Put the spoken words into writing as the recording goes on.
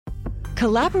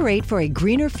Collaborate for a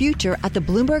greener future at the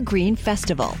Bloomberg Green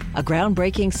Festival, a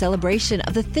groundbreaking celebration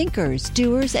of the thinkers,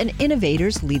 doers, and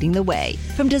innovators leading the way.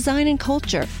 From design and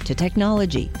culture to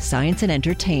technology, science, and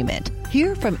entertainment.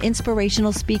 Hear from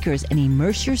inspirational speakers and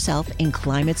immerse yourself in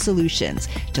climate solutions.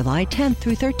 July 10th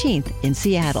through 13th in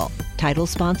Seattle. Title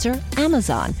sponsor,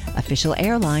 Amazon. Official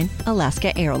airline,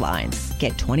 Alaska Airlines.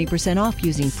 Get 20% off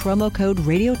using promo code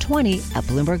radio20 at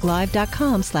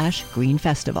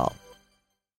bloomberglive.com/greenfestival.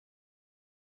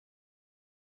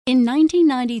 In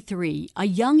 1993, a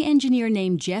young engineer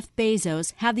named Jeff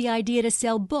Bezos had the idea to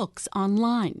sell books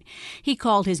online. He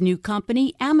called his new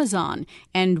company Amazon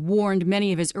and warned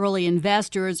many of his early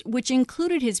investors, which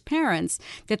included his parents,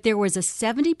 that there was a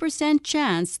 70%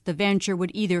 chance the venture would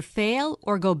either fail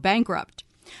or go bankrupt.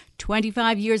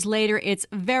 25 years later, it's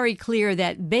very clear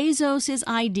that Bezos'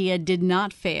 idea did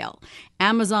not fail.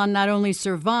 Amazon not only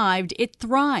survived, it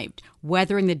thrived,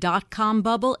 weathering the dot-com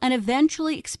bubble and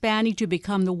eventually expanding to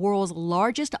become the world's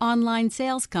largest online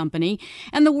sales company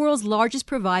and the world's largest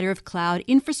provider of cloud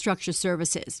infrastructure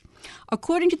services.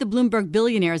 According to the Bloomberg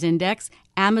Billionaires Index,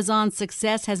 Amazon's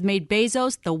success has made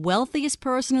Bezos the wealthiest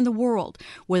person in the world,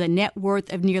 with a net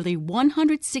worth of nearly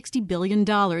 $160 billion,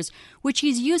 which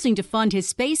he's using to fund his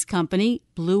space company,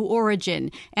 Blue Origin,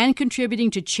 and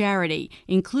contributing to charity,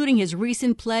 including his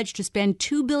recent pledge to spend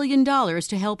 $2 billion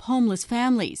to help homeless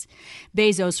families.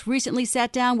 Bezos recently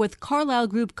sat down with Carlyle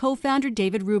Group co-founder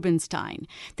David Rubenstein.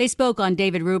 They spoke on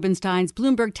David Rubenstein's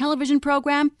Bloomberg television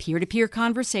program, Peer-to-Peer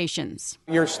Conversations.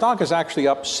 Your stock is actually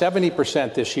up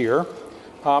 70% this year.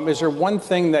 Is there one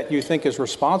thing that you think is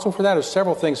responsible for that, or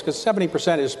several things? Because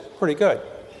 70% is pretty good.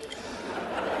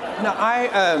 No,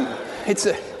 I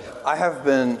have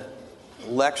been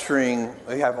lecturing.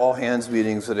 We have all hands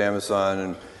meetings at Amazon,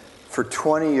 and for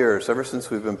 20 years, ever since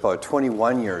we've been public,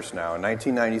 21 years now, in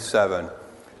 1997,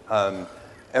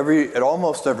 at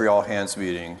almost every all hands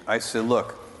meeting, I say,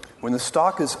 look, when the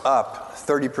stock is up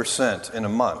 30% in a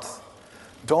month,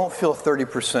 don't feel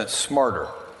 30% smarter.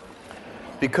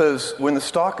 Because when the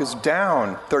stock is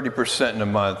down 30% in a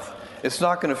month, it's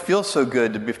not going to feel so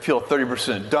good to feel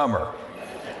 30% dumber.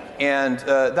 And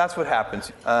that's what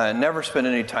happens. Never spend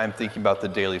any time thinking about the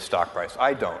daily stock price.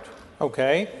 I don't.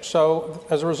 Okay, so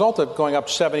as a result of going up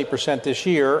 70% this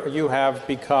year, you have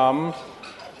become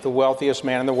the wealthiest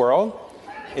man in the world.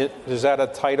 Is that a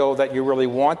title that you really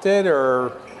wanted,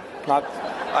 or not?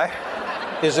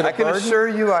 Is it a burden? I can assure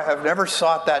you I have never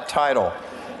sought that title.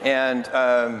 And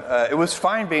it was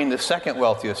fine being the second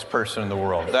wealthiest person in the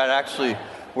world. That actually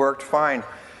worked fine.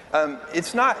 I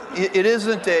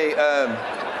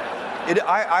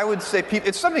would say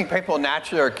it's something people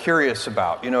naturally are curious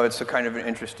about. You know, it's a kind of an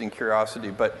interesting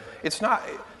curiosity, but it's not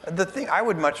the thing. I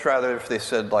would much rather if they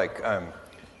said like,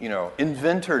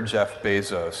 inventor Jeff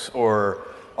Bezos or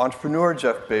entrepreneur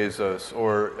Jeff Bezos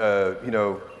or,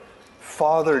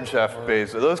 father Jeff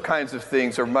Bezos. Those kinds of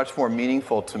things are much more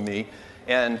meaningful to me.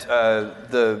 And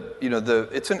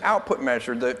it's an output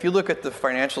measure. If you look at the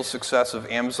financial success of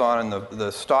Amazon and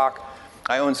the stock,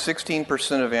 I own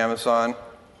 16% of Amazon.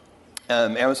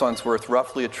 Amazon's worth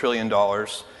roughly $1 trillion.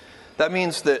 That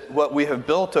means that what we have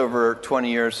built over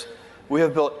 20 years, we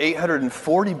have built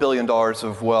 $840 billion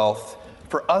of wealth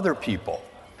for other people.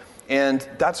 And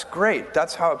that's great.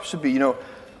 That's how it should be.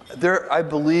 I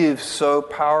believe so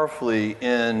powerfully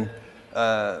in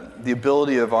the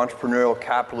ability of entrepreneurial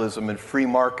capitalism and free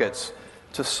markets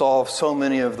to solve so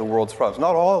many of the world's problems.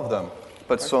 Not all of them,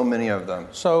 but so many of them.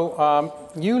 So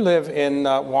you live in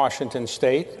Washington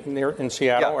State, in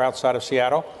Seattle, or outside of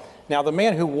Seattle. Now, the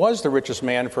man who was the richest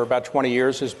man for about 20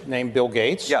 years is named Bill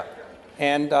Gates. Yeah.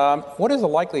 And what is the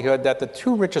likelihood that the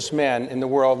two richest men in the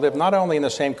world live not only in the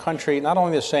same country, not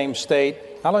only the same state,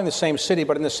 not only the same city,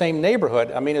 but in the same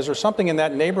neighborhood? I mean, is there something in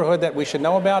that neighborhood that we should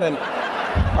know about? And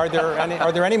are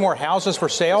there any more houses for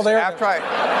sale there? After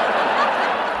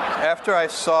I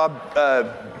saw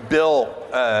Bill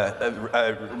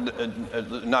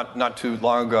not too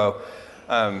long ago,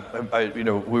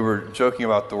 we were joking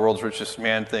about the world's richest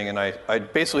man thing, and I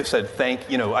basically said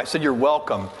I said you're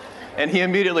welcome, and he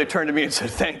immediately turned to me and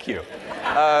said thank you.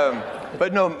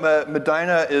 But no,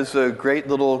 Medina is a great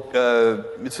little,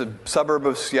 it's a suburb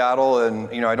of Seattle,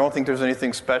 and I don't think there's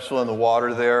anything special in the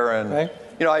water there. And okay.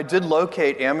 I did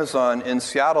locate Amazon in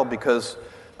Seattle because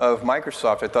of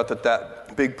Microsoft. I thought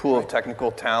that big pool of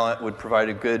technical talent would provide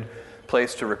a good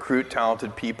place to recruit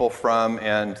talented people from,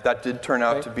 and that did turn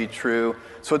out to be true.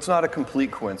 So it's not a complete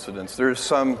coincidence. There's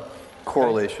some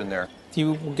correlation there. Do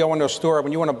you go into a store,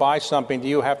 when you want to buy something, do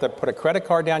you have to put a credit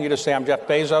card down? You just say, I'm Jeff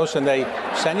Bezos, and they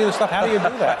send you the stuff? How do you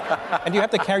do that? And do you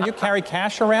have to carry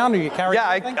cash around, or you carry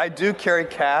anything? I do carry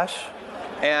cash.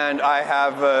 And I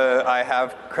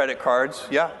have credit cards,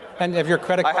 yeah. And if your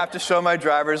credit card... I have to show my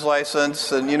driver's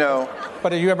license and,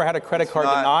 But have you ever had a credit card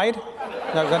denied?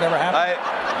 No, has that ever happened?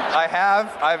 I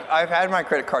have. I've had my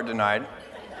credit card denied.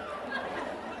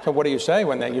 So what do you say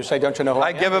when you say, don't you know who I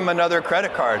am? I give them another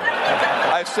credit card.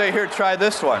 I say, here, try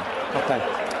this one. Okay.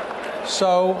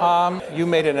 So you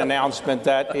made an announcement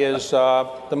that is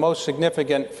the most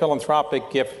significant philanthropic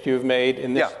gift you've made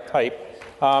in this type.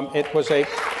 It was a...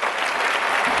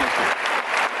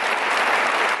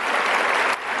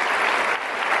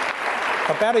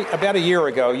 About a year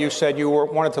ago, you said you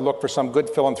wanted to look for some good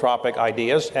philanthropic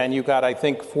ideas, and you got, I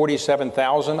think,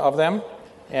 47,000 of them,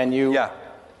 and you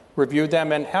reviewed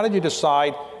them. And how did you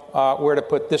decide where to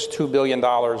put this $2 billion?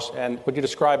 And would you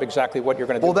describe exactly what you're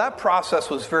going to do? Well, that process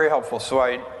was very helpful. So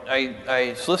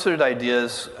I solicited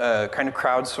ideas, kind of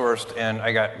crowdsourced, and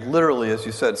I got literally, as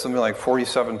you said, something like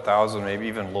 47,000, maybe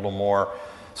even a little more.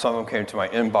 Some of them came to my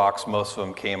inbox. Most of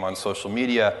them came on social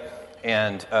media.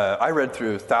 And I read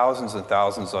through thousands and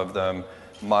thousands of them.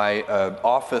 My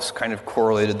office kind of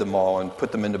correlated them all and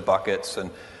put them into buckets. And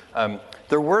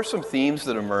there were some themes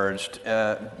that emerged.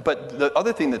 But the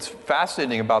other thing that's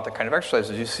fascinating about that kind of exercise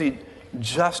is you see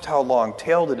just how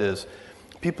long-tailed it is.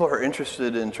 People are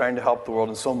interested in trying to help the world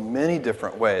in so many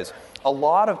different ways. A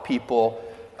lot of people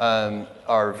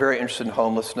are very interested in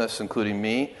homelessness, including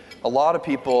me. A lot of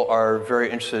people are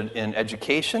very interested in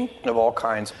education of all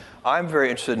kinds. I'm very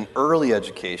interested in early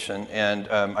education, and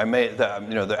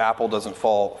the apple doesn't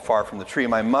fall far from the tree.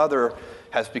 My mother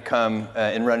has become,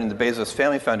 in running the Bezos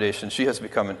Family Foundation, she has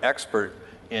become an expert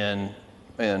in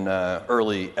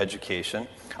early education.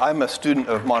 I'm a student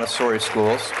of Montessori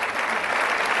schools.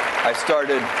 I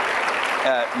started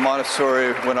at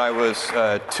Montessori when I was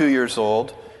 2 years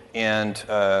old, and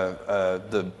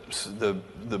the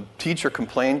teacher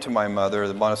complained to my mother,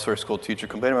 the Montessori school teacher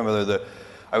complained to my mother that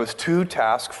I was too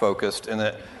task-focused and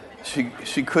that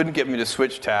she couldn't get me to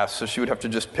switch tasks, so she would have to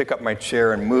just pick up my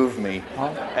chair and move me.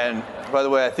 And by the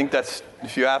way, I think that's,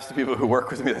 if you ask the people who work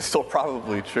with me, that's still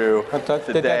probably true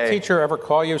today. Did that teacher ever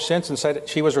call you since and said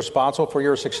she was responsible for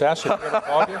your success? Have you ever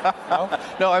called you? No?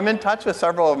 No, I'm in touch with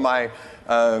several of my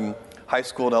high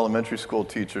school and elementary school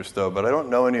teachers, though, but I don't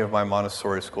know any of my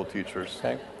Montessori school teachers.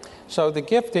 Okay. So the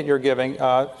gift that you're giving,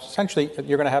 essentially,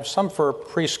 you're going to have some for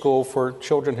preschool for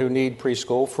children who need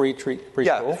preschool, free preschool.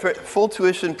 Yeah, full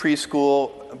tuition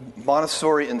preschool,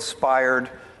 Montessori-inspired.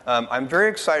 I'm very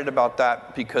excited about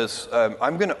that because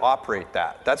I'm going to operate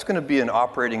that. That's going to be an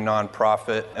operating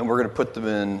nonprofit, and we're going to put them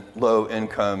in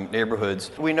low-income neighborhoods.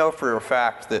 We know for a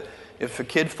fact that if a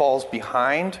kid falls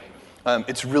behind,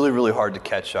 it's really, really hard to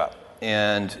catch up.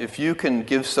 And if you can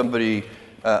give somebody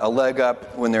a leg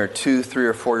up when they're 2, 3,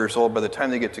 or 4 years old, by the time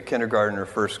they get to kindergarten or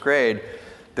first grade,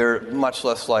 they're much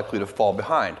less likely to fall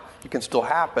behind. It can still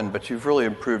happen, but you've really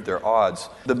improved their odds.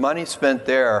 The money spent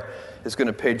there is going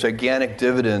to pay gigantic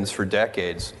dividends for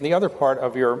decades. The other part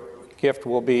of your gift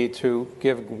will be to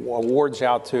give awards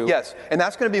out to... Yes, and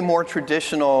that's going to be more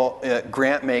traditional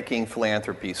grant-making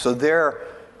philanthropy. So there,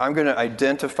 I'm going to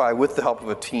identify, with the help of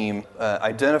a team,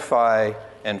 identify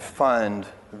and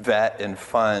vet and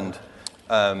fund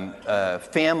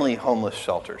family homeless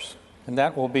shelters. And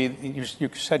that will be, you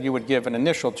said you would give an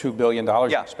initial $2 billion. Yeah.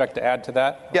 You expect to add to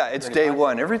that? Yeah, it's day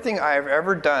one. Everything I've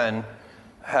ever done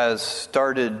has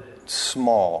started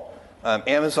small.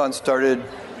 Amazon started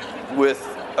with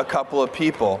a couple of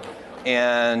people,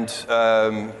 and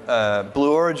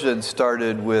Blue Origin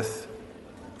started with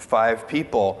 5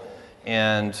 people.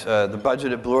 And the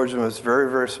budget at Blue Origin was very,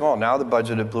 very small. Now the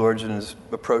budget at Blue Origin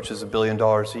approaches $1 billion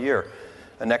a year.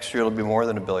 And next year it'll be more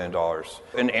than $1 billion.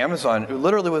 And Amazon, it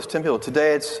literally was 10 people.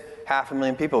 Today it's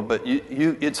 500,000 people. But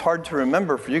it's hard to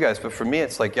remember for you guys. But for me,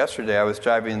 it's like yesterday I was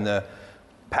driving the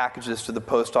packages to the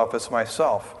post office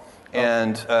myself,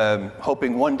 and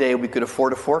hoping one day we could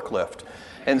afford a forklift.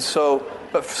 And so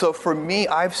for me,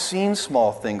 I've seen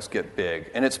small things get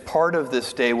big, and it's part of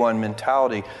this day one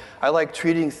mentality. I like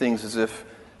treating things as if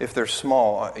they're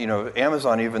small.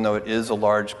 Amazon, even though it is a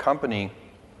large company,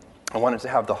 I wanted to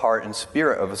have the heart and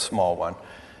spirit of a small one.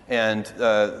 And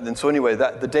so anyway,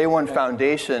 the day one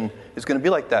foundation is going to be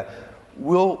like that.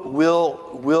 We'll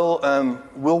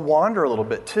wander a little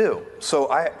bit too. So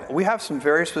we have some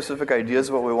very specific ideas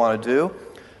of what we want to do,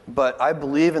 but I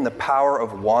believe in the power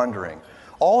of wandering.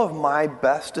 All of my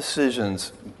best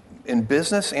decisions in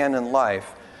business and in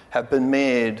life have been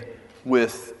made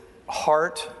with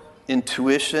heart,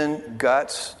 intuition,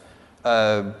 guts,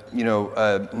 not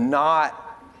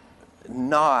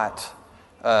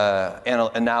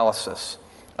analysis.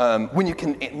 When you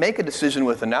can make a decision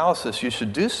with analysis, you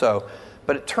should do so.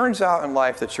 But it turns out in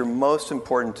life that your most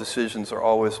important decisions are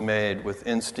always made with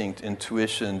instinct,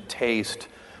 intuition, taste,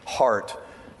 heart.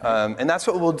 And that's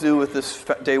what we'll do with this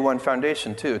Day One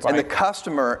Foundation, too. Right. And the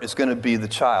customer is going to be the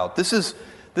child. This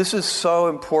is so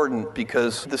important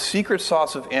because the secret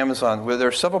sauce of Amazon, where there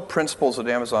are several principles at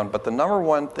Amazon, but the number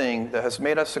one thing that has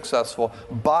made us successful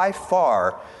by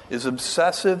far is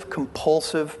obsessive,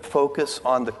 compulsive focus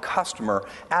on the customer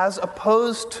as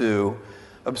opposed to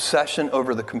obsession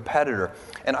over the competitor.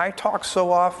 And I talk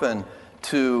so often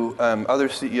to other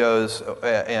CEOs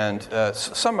and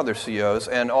some other CEOs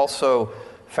and also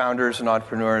founders and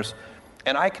entrepreneurs,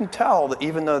 and I can tell that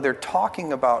even though they're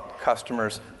talking about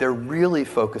customers, they're really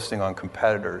focusing on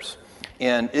competitors.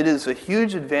 And it is a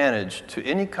huge advantage to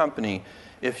any company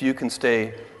if you can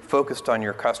stay focused on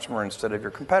your customer instead of your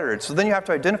competitor. So then you have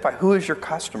to identify who is your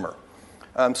customer.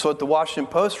 So at the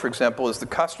Washington Post, for example, is the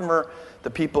customer the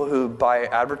people who buy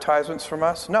advertisements from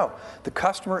us? No, the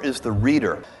customer is the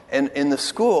reader. And in the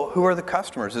school, who are the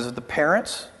customers? Is it the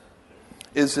parents?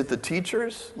 Is it the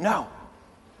teachers? No,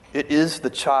 it is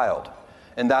the child.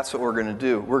 And that's what we're going to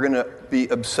do. We're going to be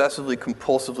obsessively,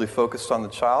 compulsively focused on the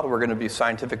child. We're going to be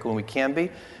scientific when we can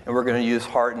be, and we're going to use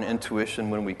heart and intuition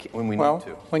when we need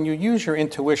to. When you use your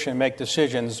intuition and make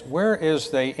decisions, where is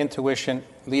the intuition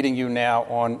leading you now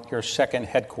on your second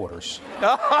headquarters?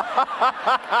 All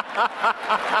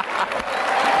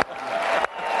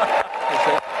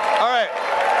right.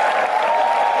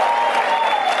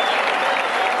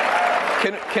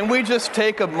 Can we just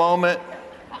take a moment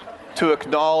to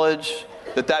acknowledge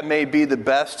that may be the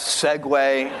best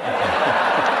segue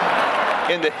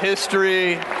in the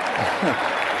history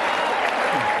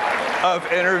of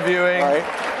interviewing? All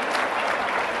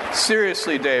right.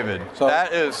 Seriously, David, so,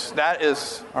 that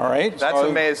is all right. That's so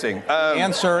amazing. The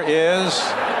answer is?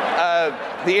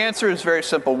 The answer is very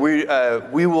simple. We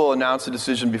will announce a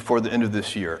decision before the end of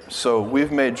this year. So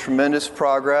we've made tremendous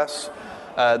progress.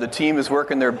 The team is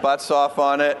working their butts off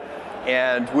on it.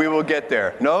 And we will get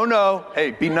there. No.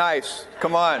 Hey, be nice.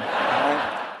 Come on.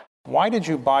 Why did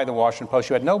you buy the Washington Post?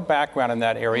 You had no background in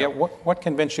that area. What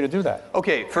convinced you to do that?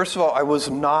 Okay, first of all, I was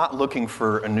not looking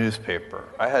for a newspaper.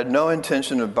 I had no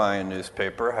intention of buying a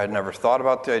newspaper. I had never thought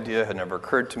about the idea. It had never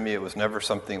occurred to me. It was never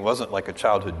something, it wasn't like a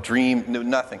childhood dream,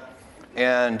 nothing.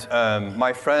 And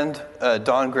my friend,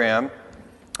 Don Graham,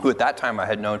 who at that time I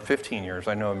had known 15 years,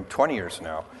 I know him 20 years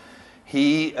now,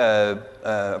 he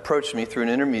approached me through an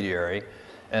intermediary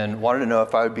and wanted to know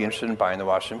if I would be interested in buying the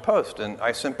Washington Post. And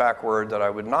I sent back word that I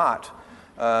would not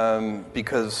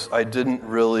because I didn't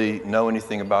really know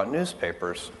anything about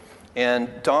newspapers. And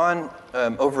Don,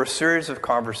 over a series of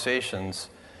conversations,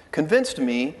 convinced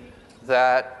me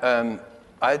that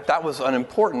that was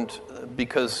unimportant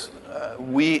because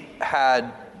we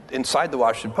had, inside the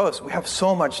Washington Post, we have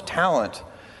so much talent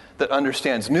that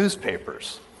understands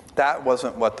newspapers. That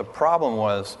wasn't what the problem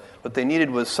was. What they needed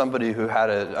was somebody who had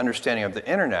an understanding of the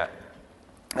internet.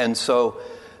 And so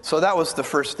that was the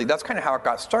first thing. That's kind of how it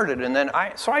got started. And then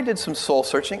I did some soul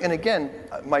searching. And again,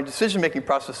 my decision-making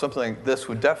process, something like this,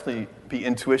 would definitely be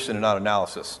intuition and not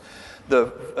analysis.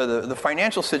 The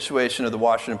financial situation of the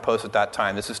Washington Post at that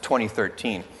time, this is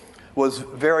 2013, was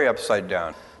very upside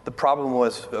down. The problem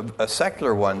was a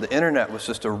secular one. The internet was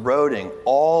just eroding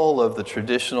all of the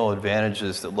traditional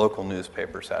advantages that local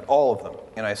newspapers had, all of them.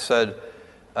 And I said,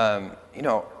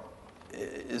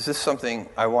 is this something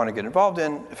I want to get involved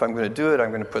in? If I'm going to do it, I'm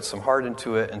going to put some heart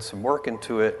into it and some work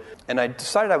into it. And I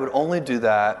decided I would only do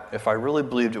that if I really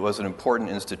believed it was an important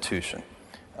institution.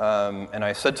 And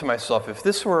I said to myself, if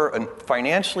this were a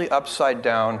financially upside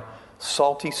down,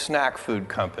 salty snack food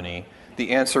company, the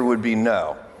answer would be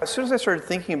no. As soon as I started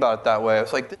thinking about it that way, I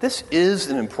was like, this is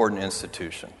an important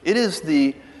institution. It is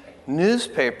the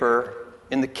newspaper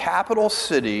in the capital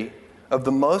city of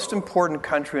the most important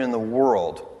country in the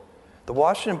world. The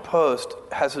Washington Post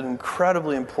has an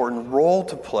incredibly important role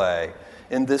to play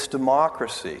in this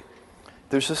democracy.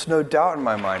 There's just no doubt in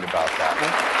my mind about that.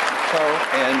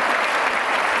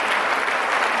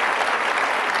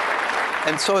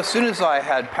 And so as soon as I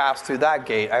had passed through that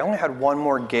gate, I only had one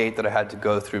more gate that I had to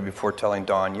go through before telling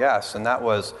Don yes, and that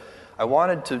was I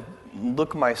wanted to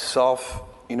look myself,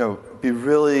 be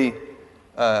really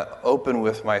open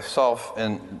with myself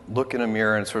and look in a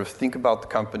mirror and sort of think about the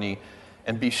company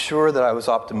and be sure that I was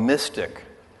optimistic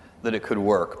that it could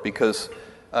work because,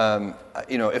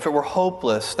 if it were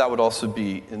hopeless, that would also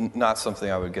be not something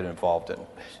I would get involved in.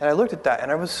 And I looked at that,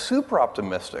 and I was super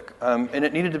optimistic. And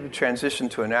it needed to be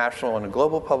transitioned to a national and a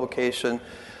global publication.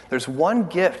 There's one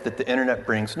gift that the internet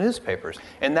brings newspapers,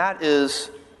 and that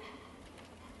is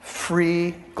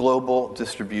free global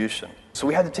distribution. So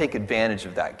we had to take advantage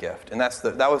of that gift, and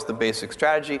that was the basic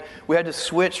strategy. We had to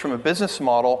switch from a business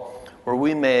model where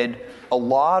we made a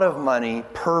lot of money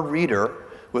per reader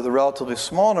with a relatively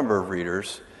small number of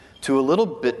readers to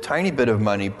a tiny bit of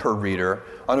money per reader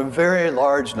on a very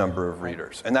large number of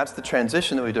readers. And that's the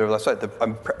transition that we did last night.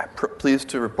 I'm pleased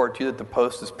to report to you that the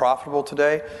Post is profitable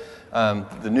today.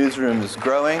 The newsroom is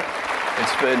growing.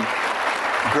 It's been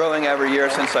growing every year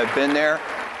since I've been there.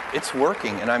 It's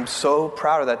working, and I'm so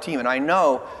proud of that team. And I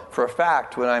know for a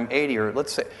fact when I'm 80, or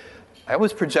let's say, I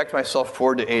always project myself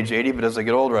forward to age 80, but as I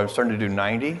get older, I'm starting to do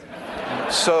 90.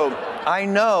 So I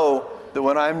know that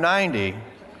when I'm 90,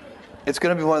 it's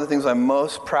going to be one of the things I'm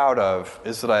most proud of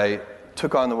is that I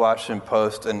took on the Washington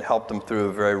Post and helped them through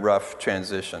a very rough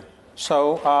transition.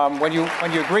 So when you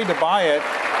agreed to buy it,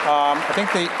 I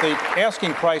think the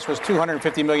asking price was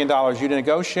 $250 million. You didn't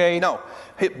negotiate? No.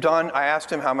 Don, I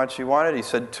asked him how much he wanted. He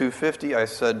said $250. I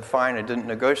said fine. I didn't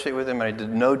negotiate with him, and I did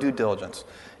no due diligence.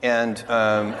 And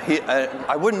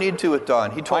I wouldn't need to with Don.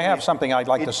 He told me. I have something I'd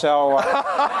like to sell.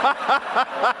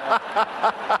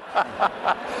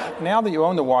 Now that you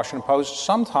own the Washington Post,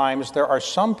 sometimes there are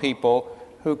some people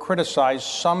who criticize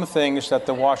some things that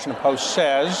the Washington Post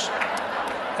says,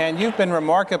 and you've been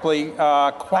remarkably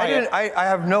quiet. I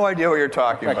have no idea what you're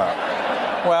talking about.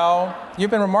 Well,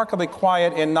 you've been remarkably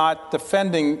quiet in not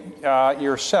defending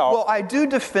yourself. Well, I do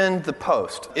defend the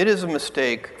Post. It is a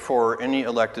mistake for any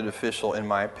elected official, in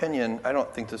my opinion. I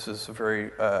don't think this is a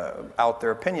very out there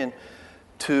opinion,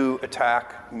 to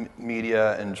attack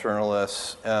media and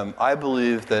journalists. I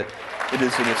believe that it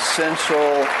is an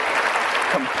essential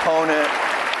component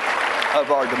of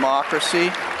our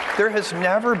democracy. There has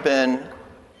never been,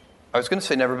 I was going to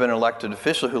say never been an elected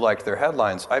official who liked their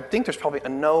headlines. I think there's probably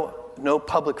no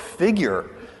public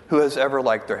figure who has ever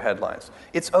liked their headlines.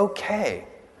 It's okay.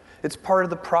 It's part of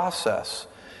the process.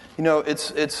 You know,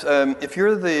 it's if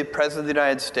you're the president of the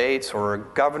United States or a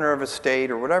governor of a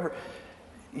state or whatever,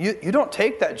 you don't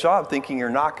take that job thinking you're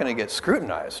not going to get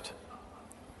scrutinized.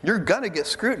 You're going to get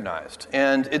scrutinized,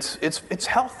 and it's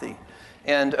healthy.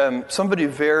 And somebody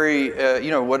very,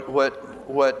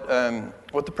 what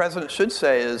the president should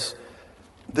say is,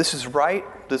 this is right,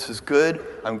 this is good,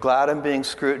 I'm glad I'm being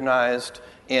scrutinized,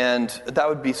 and that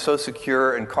would be so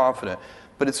secure and confident.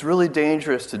 But it's really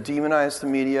dangerous to demonize the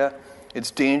media. It's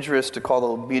dangerous to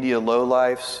call the media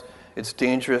lowlifes. It's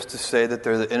dangerous to say that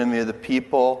they're the enemy of the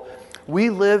people. We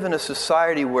live in a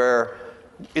society where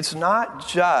it's not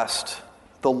just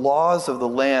the laws of the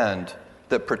land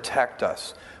that protect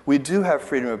us. We do have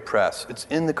freedom of press. It's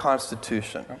in the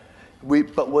Constitution.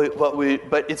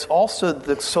 But it's also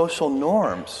the social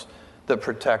norms that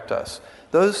protect us.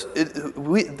 It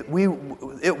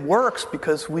works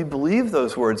because we believe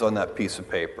those words on that piece of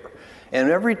paper. And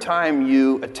every time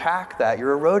you attack that,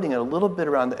 you're eroding it a little bit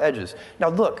around the edges. Now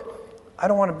look, I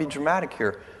don't want to be dramatic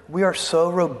here. We are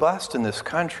so robust in this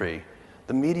country,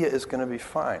 the media is going to be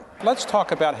fine. Let's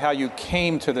talk about how you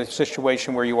came to the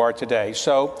situation where you are today.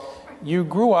 So you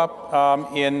grew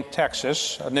up in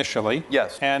Texas initially.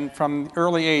 Yes. And from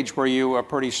early age, were you a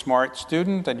pretty smart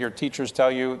student and your teachers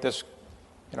tell you this,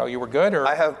 you were good? Or?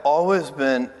 I have always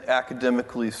been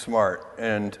academically smart.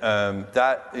 And by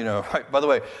the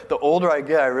way, the older I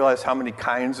get, I realize how many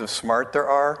kinds of smart there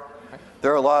are.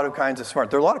 There are a lot of kinds of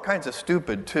smart. There are a lot of kinds of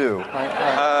stupid, too.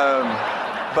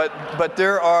 But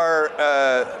there are,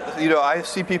 I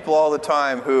see people all the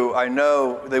time who I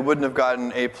know they wouldn't have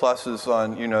gotten A+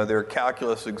 on, their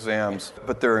calculus exams,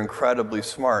 but they're incredibly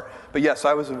smart. But yes,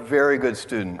 I was a very good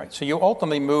student. Right. So you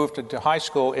ultimately moved to high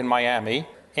school in Miami,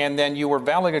 and then you were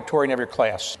valedictorian of your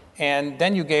class. And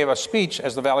then you gave a speech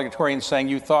as the valedictorian saying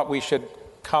you thought we should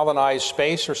colonize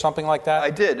space or something like that?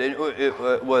 I did. It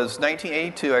was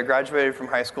 1982. I graduated from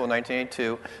high school in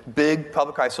 1982. Big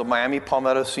public high school, Miami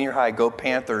Palmetto Senior High, go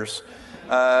Panthers.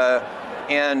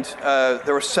 And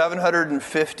there were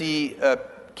 750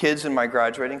 kids in my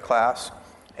graduating class.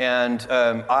 And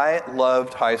I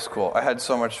loved high school. I had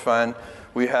so much fun.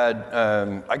 We had,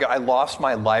 I lost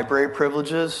my library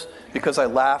privileges because I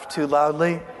laughed too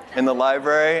loudly in the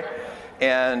library.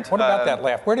 And what about that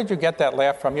laugh? Where did you get that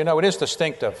laugh from? It is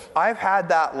distinctive. I've had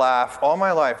that laugh all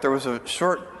my life. There was there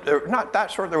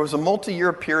was a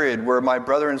multi-year period where my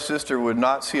brother and sister would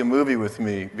not see a movie with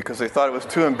me because they thought it was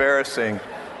too embarrassing.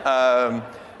 But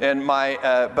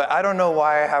I don't know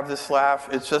why I have this laugh.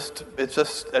 It's just,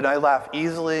 and I laugh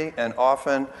easily and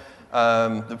often.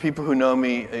 The people who know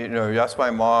me, you ask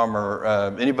my mom or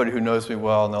anybody who knows me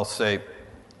well, and they'll say,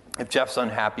 if Jeff's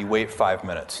unhappy, wait 5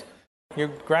 minutes. You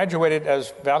graduated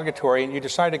as valedictorian, and you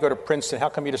decided to go to Princeton. How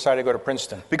come you decided to go to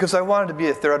Princeton? Because I wanted to be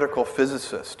a theoretical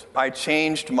physicist. I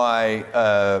changed my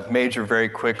major very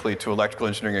quickly to electrical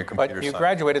engineering and computer But you science.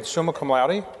 graduated summa cum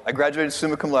laude, I graduated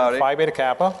summa cum laude, Phi Beta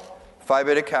Kappa, Phi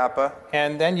Beta Kappa.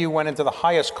 and then you went into the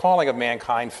highest calling of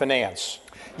mankind, finance.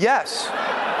 Yes.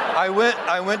 I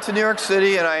went to New York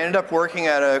City, and I ended up working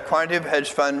at a quantitative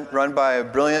hedge fund run by a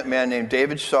brilliant man named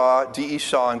David Shaw, D.E.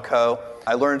 Shaw & Co.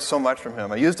 I learned so much from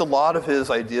him. I used a lot of his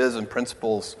ideas and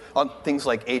principles on things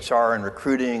like HR and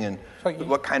recruiting and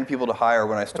what kind of people to hire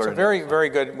when I started. It's a very, very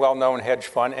good, well-known hedge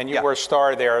fund, and you were a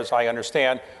star there, as I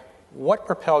understand. What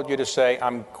propelled you to say,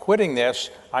 I'm quitting this,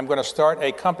 I'm going to start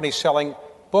a company selling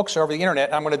books over the internet,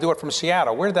 and I'm going to do it from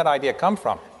Seattle? Where did that idea come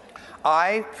from?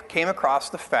 I came across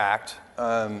the fact,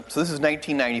 so this is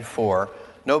 1994,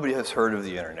 nobody has heard of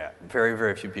the internet, very,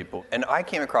 very few people. And I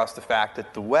came across the fact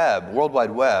that the web, World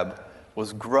Wide Web,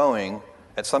 was growing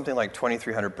at something like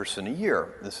 2,300% a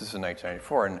year. This is in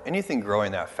 1994, and anything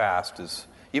growing that fast is,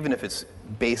 even if its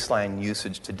baseline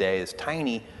usage today is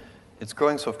tiny, it's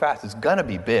growing so fast, it's gonna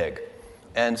be big.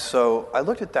 And so I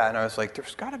looked at that and I was like,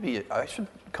 there's gotta be, I should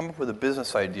come up with a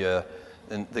business idea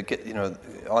and that get,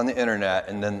 on the internet,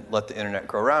 and then let the internet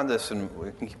grow around this, and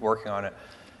we can keep working on it.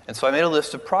 And so I made a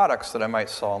list of products that I might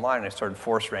sell online, and I started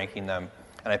force ranking them.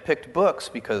 And I picked books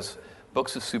because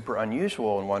books is super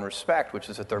unusual in one respect, which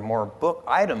is that there are more book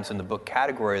items in the book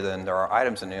category than there are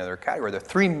items in any other category. There are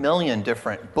 3 million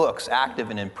different books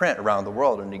active and in print around the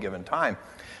world at any given time.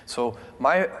 So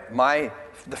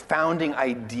the founding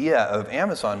idea of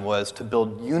Amazon was to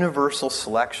build universal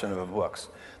selection of books.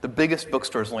 The biggest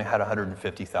bookstores only had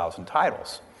 150,000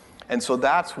 titles. And so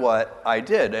that's what I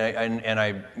did. And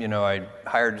I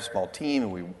hired a small team,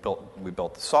 and we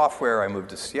built the software. I moved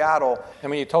to Seattle.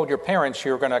 And when you told your parents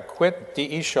you were going to quit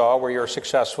D.E. Shaw, where you're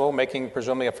successful, making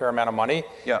presumably a fair amount of money,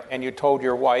 and you told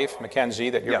your wife, Mackenzie,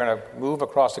 that you're going to move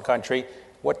across the country,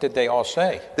 what did they all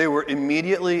say? They were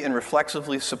immediately and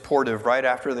reflexively supportive right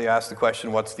after they asked the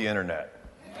question, what's the internet?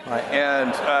 Right.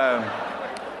 And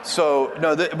so,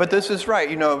 no, but this is right.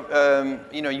 With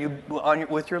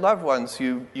your loved ones,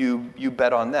 you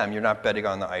bet on them. You're not betting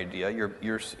on the idea.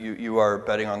 You are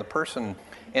betting on the person.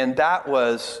 And that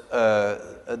was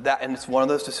and it's one of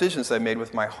those decisions I made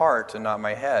with my heart and not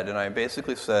my head. And I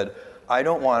basically said, I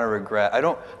don't want to regret.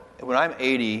 When I'm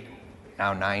 80,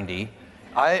 now 90,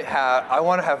 I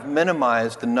want to have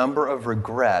minimized the number of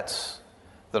regrets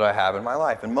that I have in my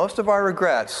life. And most of our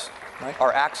regrets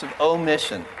are acts of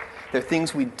omission. They're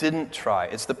things we didn't try.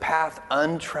 It's the path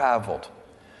untraveled.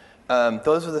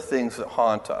 Those are the things that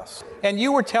haunt us. And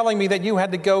you were telling me that you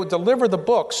had to go deliver the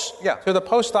books to the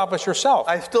post office yourself.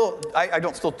 I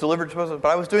don't still deliver to the post office, but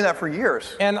I was doing that for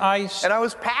years. And I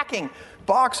was packing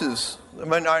boxes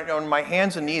on my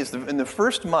hands and knees. In the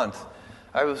first month,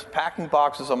 I was packing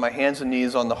boxes on my hands and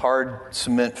knees on the hard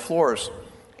cement floors.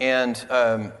 And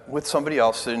with somebody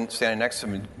else standing next to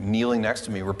me, kneeling next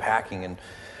to me, we're packing.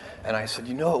 And I said,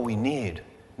 you know what we need?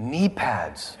 Knee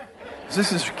pads.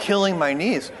 This is killing my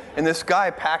knees. And this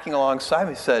guy packing alongside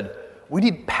me said, we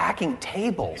need packing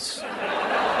tables.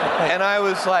 And I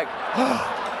was like,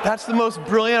 oh, that's the most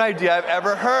brilliant idea I've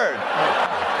ever heard.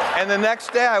 And the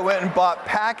next day I went and bought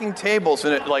packing tables,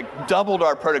 and it doubled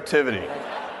our productivity.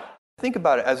 Think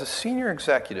about it. As a senior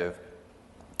executive,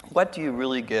 what do you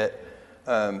really get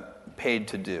paid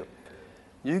to do?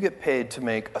 You get paid to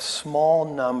make a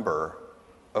small number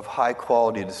of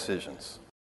high-quality decisions.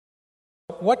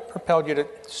 What propelled you to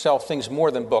sell things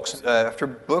more than books? After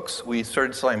books, we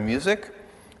started selling music,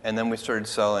 and then we started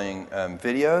selling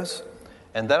videos.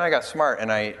 And then I got smart, and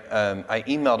I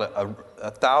emailed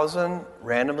 1,000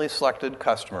 randomly selected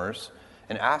customers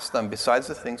and asked them, besides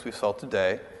the things we sell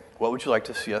today, what would you like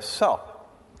to see us sell?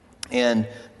 And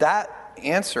that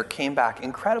answer came back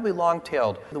incredibly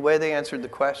long-tailed. The way they answered the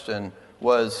question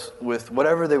was with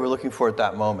whatever they were looking for at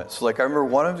that moment. So I remember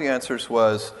one of the answers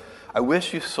was, I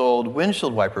wish you sold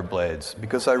windshield wiper blades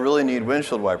because I really need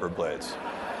windshield wiper blades.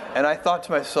 And I thought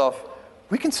to myself,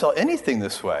 we can sell anything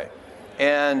this way.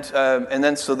 And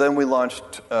then we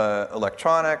launched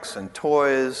electronics and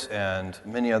toys and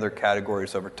many other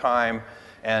categories over time.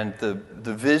 And the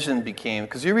vision became,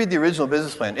 because you read the original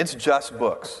business plan, it's just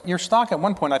books. Your stock at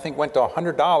one point, I think, went to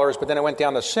 $100, but then it went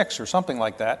down to $6 or something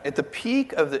like that. At the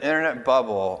peak of the internet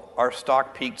bubble, our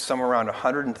stock peaked somewhere around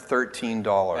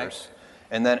 $113. Thanks.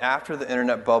 And then after the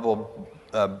internet bubble,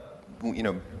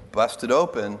 busted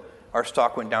open, our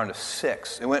stock went down to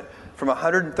 $6. It went from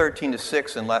 113 to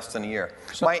 6 in less than a year.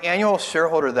 So my annual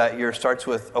shareholder that year starts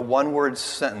with a one-word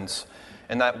sentence,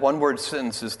 and that one-word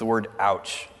sentence is the word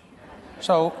ouch.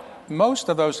 So most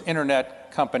of those internet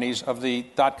companies of the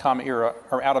dot-com era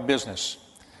are out of business.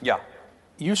 Yeah.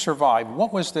 You survived.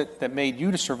 What was it that made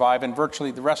you to survive, and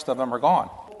virtually the rest of them are gone?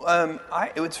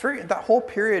 That whole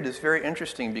period is very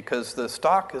interesting because the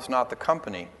stock is not the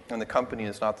company, and the company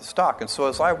is not the stock. And so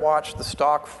as I watched the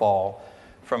stock fall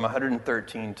from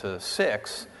 113 to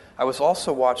 6, I was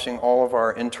also watching all of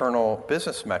our internal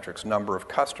business metrics, number of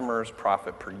customers,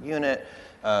 profit per unit,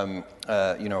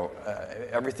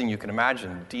 everything you can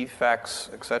imagine,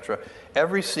 defects, etc.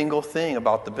 Every single thing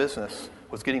about the business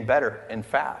was getting better and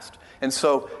fast. And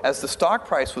so as the stock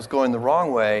price was going the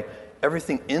wrong way,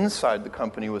 everything inside the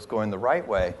company was going the right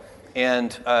way.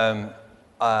 And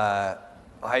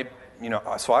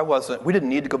we didn't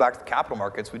need to go back to the capital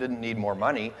markets. We didn't need more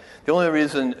money. The only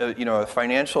reason, a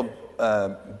financial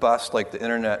bust like the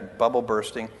internet bubble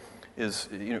bursting is,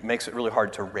 makes it really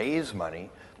hard to raise money.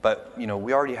 But,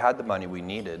 we already had the money we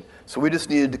needed. So we just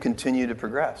needed to continue to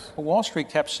progress. Well, Wall Street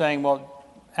kept saying, well,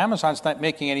 Amazon's not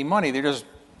making any money. They're just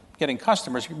getting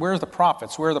customers. Where's the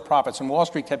profits? Where are the profits? And Wall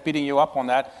Street kept beating you up on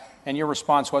that. And your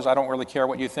response was, I don't really care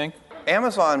what you think?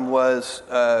 Amazon was,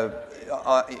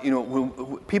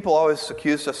 people always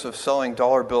accused us of selling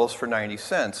dollar bills for 90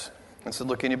 cents and said,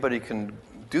 look, anybody can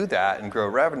do that and grow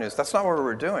revenues. That's not what we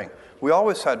were doing. We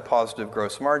always had positive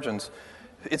gross margins.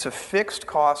 It's a fixed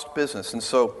cost business. And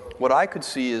so what I could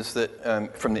see is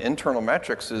that from the internal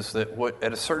metrics is that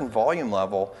at a certain volume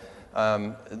level,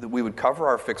 that we would cover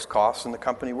our fixed costs and the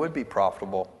company would be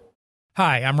profitable.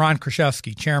 Hi, I'm Ron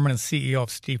Kraszewski, Chairman and CEO of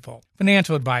Stifel.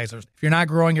 Financial advisors, if you're not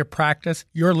growing your practice,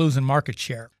 you're losing market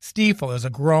share. Stifel is a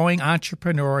growing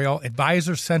entrepreneurial,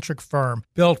 advisor-centric firm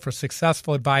built for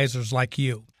successful advisors like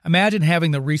you. Imagine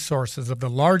having the resources of the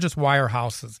largest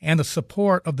wirehouses and the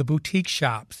support of the boutique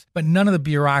shops, but none of the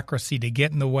bureaucracy to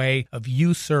get in the way of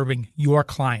you serving your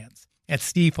clients. At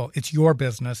Stifel, it's your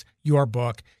business, your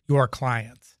book, your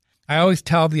clients. I always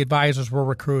tell the advisors we're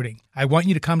recruiting, I want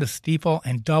you to come to Stifel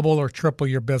and double or triple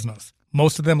your business.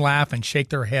 Most of them laugh and shake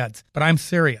their heads, but I'm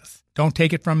serious. Don't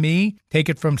take it from me. Take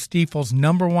it from Stifel's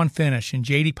 #1 finish in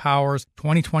J.D. Power's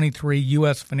 2023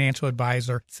 U.S. Financial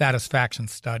Advisor Satisfaction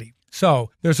Study.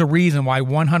 So, there's a reason why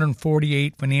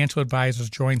 148 financial advisors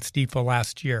joined Stifel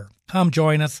last year. Come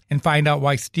join us and find out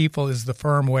why Stifel is the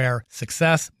firm where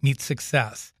success meets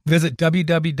success. Visit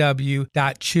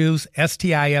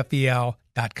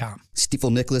www.choosestifel.com.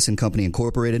 Stifel Nicholas and Company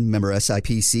Incorporated, member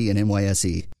SIPC and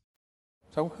NYSE.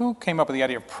 So who came up with the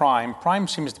idea of Prime? Prime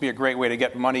seems to be a great way to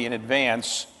get money in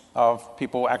advance of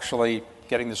people actually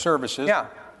getting the services. Yeah.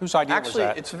 Whose idea was that?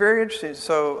 Actually, it's very interesting.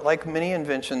 So like many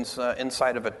inventions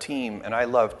inside of a team, and I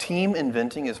love team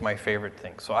inventing is my favorite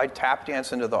thing. So I tap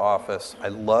dance into the office. I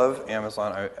love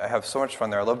Amazon. I have so much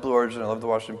fun there. I love Blue Origin. I love the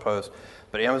Washington Post.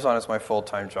 But Amazon is my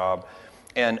full-time job.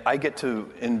 And I get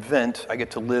to invent. I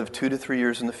get to live 2 to 3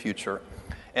 years in the future.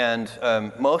 And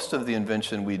most of the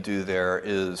invention we do there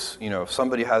is, if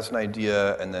somebody has an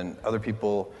idea and then other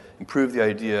people improve the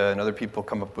idea and other people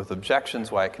come up with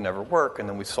objections why it can never work, and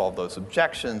then we solve those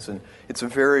objections. And it's a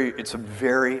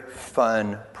very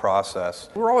fun process.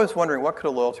 We're always wondering, what could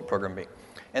a loyalty program be?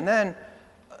 And then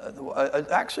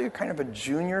actually kind of a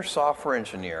junior software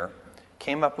engineer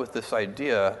came up with this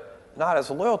idea, not as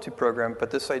a loyalty program, but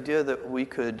this idea that we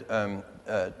could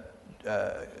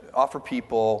offer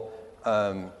people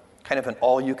kind of an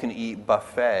all-you-can-eat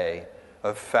buffet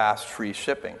of fast, free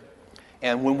shipping.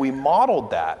 And when we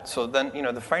modeled that, so then,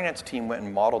 the finance team went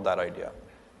and modeled that idea.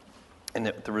 And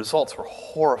the results were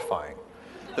horrifying.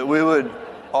 That we would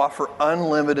offer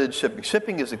unlimited shipping.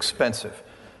 Shipping is expensive.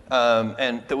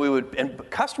 And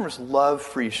customers love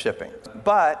free shipping.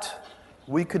 But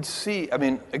we could see,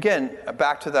 again,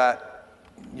 back to that,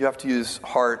 you have to use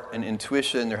heart and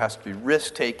intuition. There has to be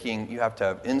risk-taking. You have to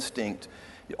have instinct.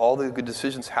 All the good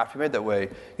decisions have to be made that way.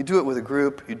 You do it with a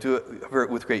group. You do it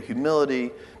with great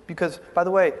humility. Because, by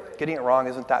the way, getting it wrong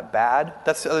isn't that bad.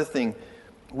 That's the other thing.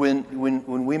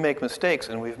 When we make mistakes,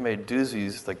 and we've made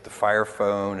doozies like the Fire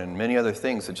Phone and many other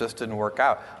things that just didn't work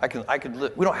out, we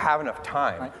don't have enough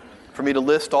time for me to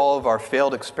list all of our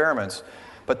failed experiments.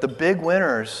 But the big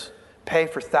winners pay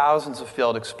for thousands of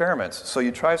failed experiments. So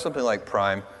you try something like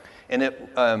Prime, and it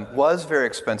was very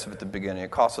expensive at the beginning.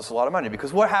 It cost us a lot of money.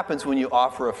 Because what happens when you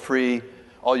offer a free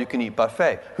all-you-can-eat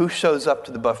buffet? Who shows up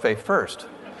to the buffet first?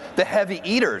 The heavy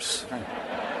eaters.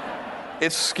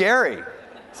 It's scary.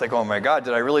 It's like, oh my God,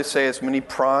 did I really say as many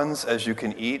prawns as you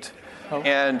can eat? Oh.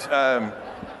 And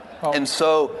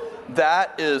so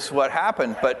that is what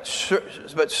happened. But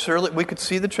surely we could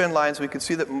see the trend lines. We could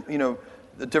see that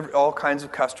all kinds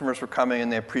of customers were coming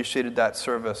and they appreciated that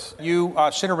service. You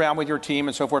sit around with your team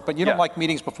and so forth, but you don't like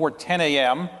meetings before 10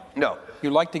 a.m. No. You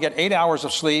like to get 8 hours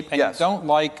of sleep, and yes. You don't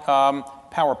like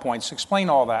PowerPoints. Explain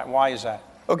all that. Why is that?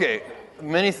 Okay,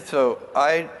 so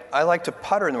I like to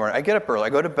putter in the morning. I get up early. I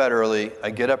go to bed early. I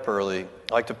get up early.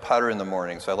 I like to putter in the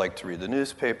mornings. I like to read the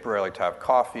newspaper. I like to have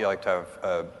coffee. I like to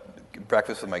have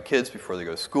breakfast with my kids before they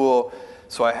go to school.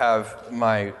 So I have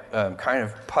my kind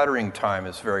of puttering time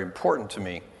is very important to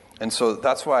me. And so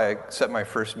that's why I set my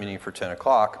first meeting for 10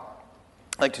 o'clock.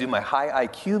 I like to do my high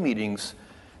IQ meetings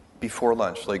before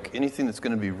lunch. Like anything that's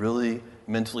going to be really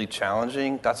mentally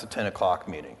challenging, that's a 10 o'clock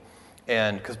meeting.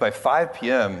 And because by 5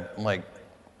 p.m., I'm like,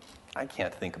 I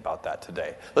can't think about that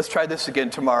today. Let's try this again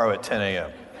tomorrow at 10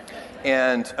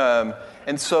 a.m.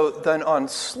 And so then on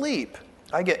sleep,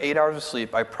 I get 8 hours of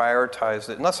sleep. I prioritize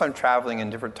it. Unless I'm traveling in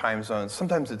different time zones,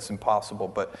 sometimes it's impossible,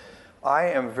 but I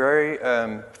am very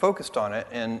focused on it.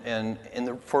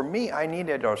 And for me, I need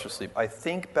 8 hours of sleep. I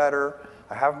think better.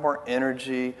 I have more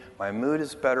energy. My mood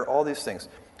is better, all these things.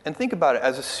 And think about it.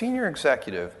 As a senior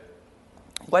executive,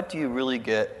 what do you really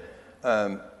get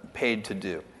paid to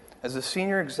do? As a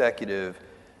senior executive,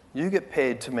 you get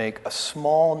paid to make a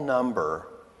small number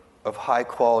of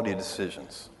high-quality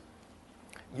decisions.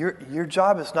 Your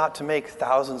job is not to make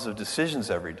thousands of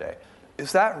decisions every day.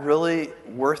 Is that really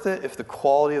worth it if the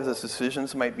quality of those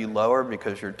decisions might be lower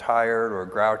because you're tired or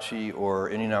grouchy or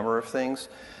any number of things?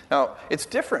 Now, it's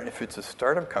different if it's a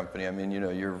startup company. I mean,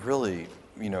 you're really,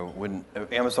 when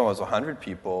Amazon was 100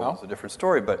 people, it's a different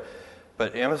story, but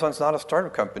Amazon's not a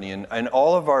startup company, and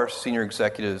all of our senior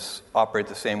executives operate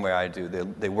the same way I do.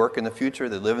 They work in the future,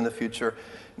 they live in the future.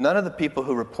 None of the people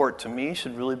who report to me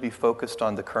should really be focused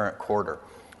on the current quarter.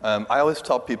 I always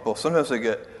tell people, sometimes I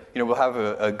get, we'll have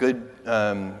a good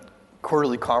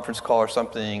quarterly conference call or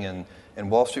something,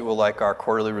 and Wall Street will like our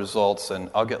quarterly results,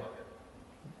 and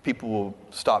people will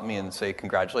stop me and say,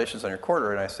 congratulations on your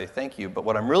quarter, and I say, thank you. But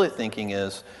what I'm really thinking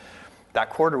is, that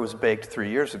quarter was baked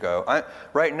 3 years ago.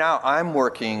 Right now, I'm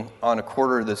working on a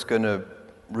quarter that's going to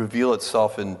reveal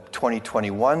itself in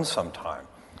 2021 sometime.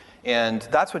 And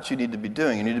that's what you need to be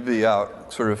doing. You need to be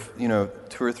out sort of,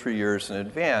 2 or 3 years in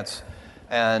advance.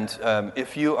 And and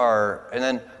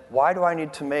then why do I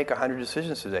need to make 100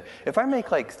 decisions today? If I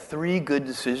make like 3 good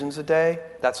decisions a day,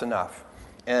 that's enough.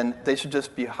 And they should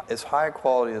just be as high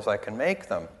quality as I can make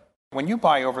them. When you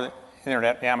buy over the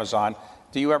internet, Amazon,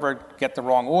 do you ever get the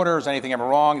wrong orders? Anything ever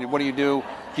wrong? What do you do?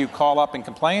 Do you call up and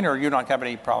complain, or you don't have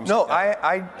any problems? No,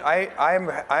 I'm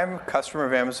a customer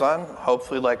of Amazon,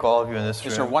 hopefully like all of you in this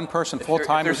room. Is there one person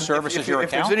full-time who services your account?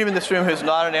 If there's anyone in this room who's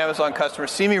not an Amazon customer,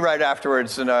 see me right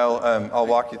afterwards, and I'll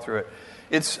walk you through it.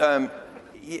 It's I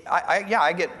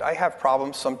have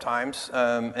problems sometimes,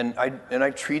 and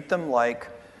I treat them like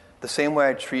the same way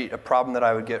I treat a problem that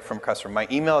I would get from a customer. My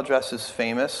email address is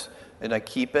famous, and I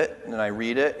keep it, and I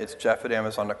read it. It's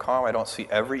jeff@amazon.com. I don't see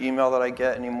every email that I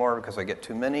get anymore because I get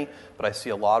too many, but I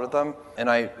see a lot of them. And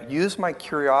I use my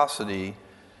curiosity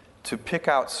to pick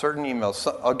out certain emails.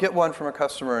 So I'll get one from a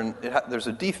customer, and there's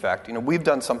a defect. We've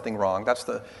done something wrong.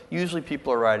 Usually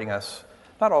people are writing us,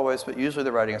 not always, but usually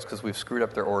they're writing us because we've screwed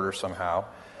up their order somehow.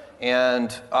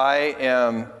 And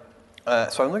so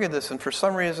I'm looking at this, and for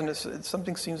some reason,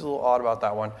 something seems a little odd about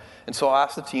that one. And so I'll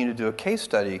ask the team to do a case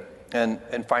study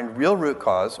and find real root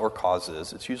cause, or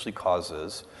causes, it's usually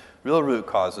causes, real root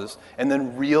causes, and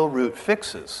then real root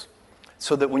fixes.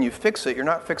 So that when you fix it, you're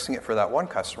not fixing it for that one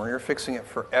customer, you're fixing it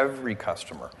for every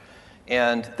customer.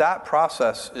 And that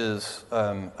process is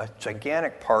a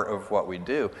gigantic part of what we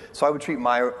do. So I would treat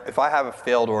if I have a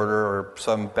failed order or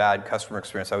some bad customer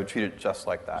experience, I would treat it just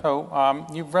like that. So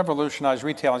you've revolutionized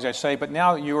retail, as I say, but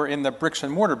now you're in the bricks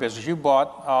and mortar business. You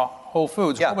bought Whole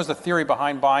Foods. Yeah. What was the theory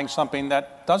behind buying something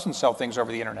that doesn't sell things over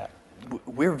the internet?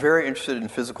 We're very interested in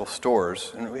physical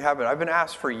stores, and I've been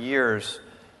asked for years,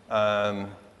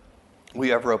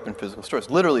 we ever open physical stores?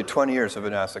 Literally 20 years I've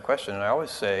been asked the question, and I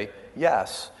always say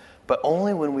yes, but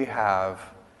only when we have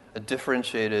a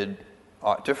differentiated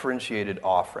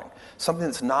offering, something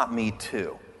that's not me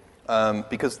too.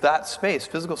 Because that space,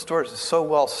 physical stores, is so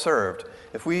well served.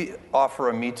 If we offer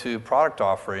a Me Too product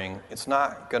offering, it's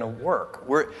not going to work.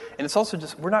 And it's also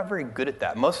we're not very good at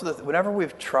that. Whenever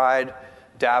we've tried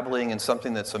dabbling in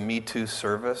something that's a Me Too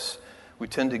service, we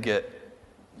tend to get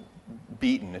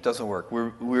beaten. It doesn't work.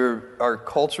 Our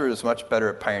culture is much better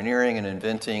at pioneering and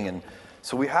inventing, and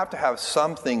so we have to have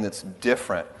something that's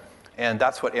different. And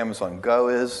that's what Amazon Go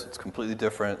is. It's completely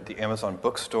different. The Amazon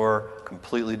bookstore,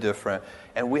 completely different.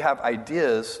 And we have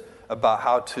ideas about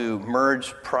how to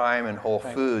merge Prime and Whole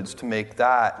Foods to make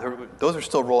that. Those are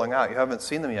still rolling out. You haven't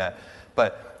seen them yet.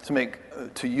 But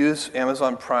to use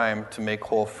Amazon Prime to make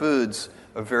Whole Foods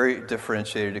a very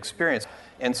differentiated experience.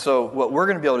 And so what we're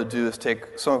going to be able to do is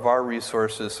take some of our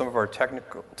resources, some of our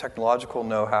technological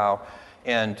know-how,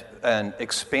 and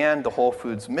expand the Whole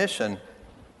Foods mission.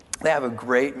 They have a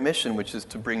great mission, which is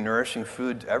to bring nourishing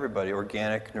food to everybody,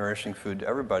 organic, nourishing food to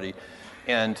everybody.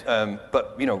 And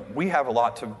but we have a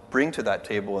lot to bring to that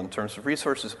table in terms of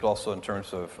resources, but also in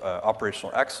terms of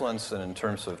operational excellence and in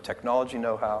terms of technology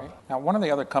know-how. Now, one of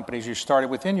the other companies you started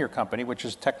within your company, which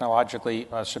is technologically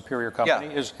a superior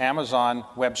company, is Amazon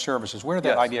Web Services. Where did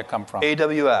that idea come from?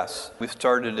 AWS. We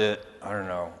started it, I don't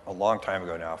know, a long time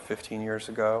ago now, 15 years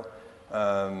ago,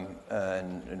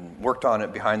 and worked on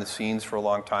it behind the scenes for a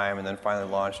long time, and then finally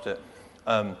launched it.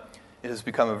 It has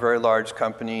become a very large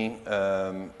company,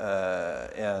 and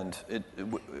at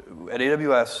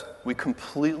AWS, we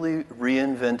completely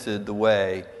reinvented the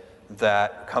way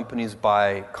that companies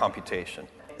buy computation.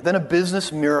 Then a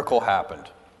business miracle happened.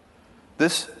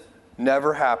 This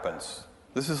never happens.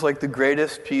 This is like the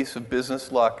greatest piece of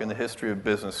business luck in the history of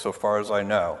business, so far as I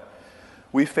know.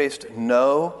 We faced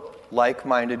no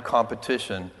like-minded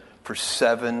competition for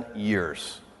 7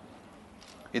 years.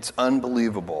 It's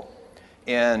unbelievable.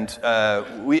 And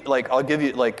I'll give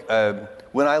you,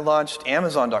 when I launched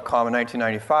Amazon.com in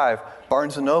 1995,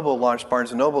 Barnes & Noble launched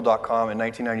BarnesandNoble.com in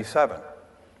 1997.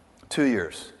 2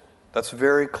 years. That's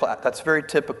very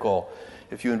typical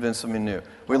if you invent something new.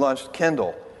 We launched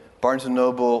Kindle. Barnes &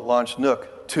 Noble launched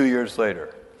Nook 2 years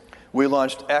later. We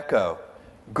launched Echo.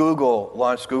 Google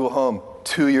launched Google Home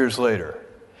 2 years later.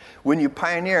 When you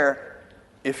pioneer,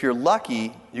 if you're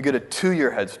lucky, you get a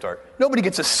 2-year head start. Nobody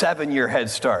gets a 7-year head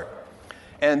start.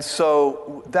 And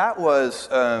so that was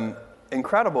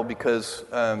incredible because,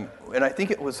 and I think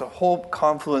it was a whole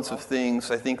confluence of things.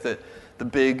 I think that the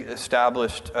big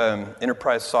established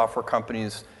enterprise software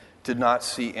companies did not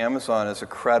see Amazon as a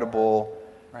credible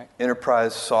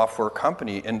enterprise software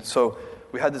company. And so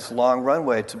we had this long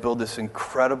runway to build this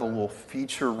incredible,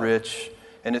 feature-rich,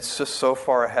 and it's just so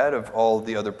far ahead of all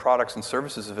the other products and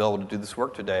services available to do this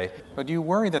work today. But do you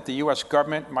worry that the U.S.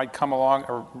 government might come along,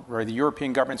 or the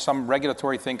European government, some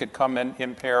regulatory thing could come and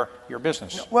impair your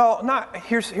business? Well,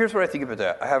 here's what I think about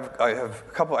that. I have a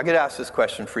couple. I get asked this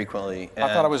question frequently.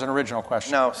 I thought it was an original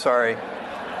question. No, sorry.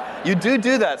 You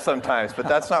do that sometimes, but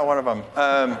that's not one of them.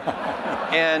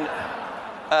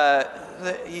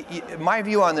 My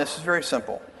view on this is very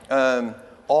simple.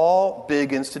 All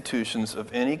big institutions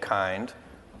of any kind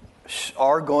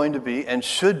are going to be and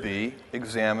should be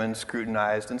examined,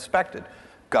 scrutinized, inspected.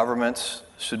 Governments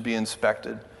should be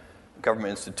inspected.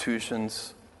 Government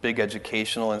institutions, big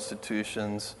educational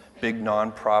institutions, big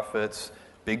nonprofits,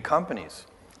 big companies.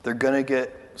 They're going to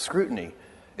get scrutiny.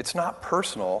 It's not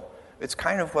personal. It's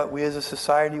kind of what we as a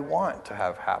society want to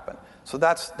have happen. So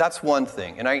that's one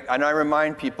thing, and I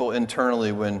remind people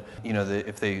internally when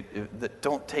if they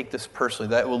don't take this personally,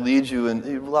 that will lead you in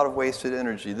a lot of wasted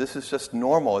energy. This is just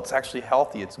normal. It's actually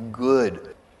healthy. It's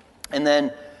good. And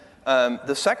then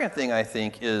the second thing I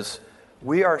think is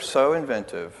we are so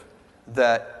inventive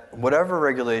that whatever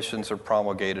regulations are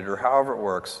promulgated or however it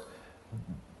works,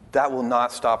 that will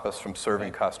not stop us from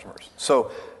serving customers.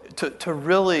 So to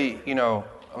really,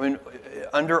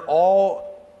 under all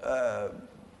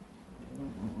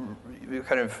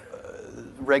kind of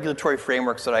regulatory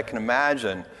frameworks that I can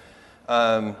imagine,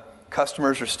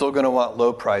 customers are still going to want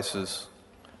low prices.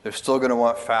 They're still going to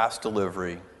want fast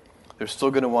delivery. They're still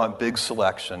going to want big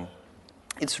selection.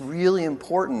 It's really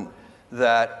important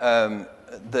that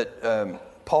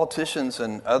politicians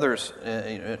and others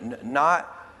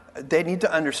they need to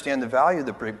understand the value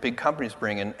that big companies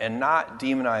bring and not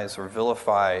demonize or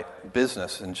vilify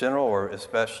business in general, or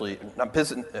especially not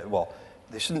business. Well,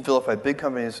 they shouldn't vilify big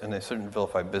companies, and they shouldn't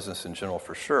vilify business in general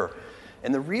for sure.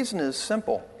 And the reason is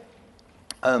simple.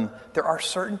 There are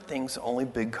certain things only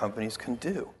big companies can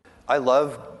do. I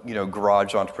love,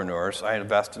 garage entrepreneurs. I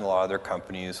invest in a lot of their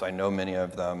companies. I know many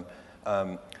of them.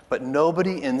 But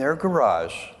nobody in their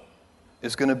garage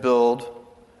is going to build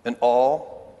an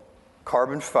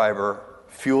all-carbon fiber,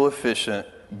 fuel-efficient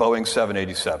Boeing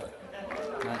 787.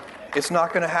 It's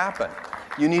not going to happen.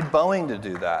 You need Boeing to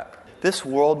do that. This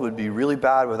world would be really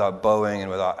bad without Boeing and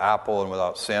without Apple and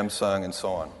without Samsung and so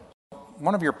on.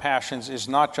 One of your passions is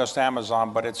not just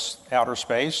Amazon, but it's outer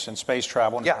space and space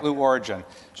travel and Blue Origin.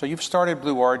 So you've started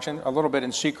Blue Origin a little bit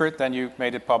in secret, then you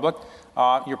made it public.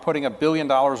 You're putting $1 billion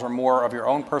or more of your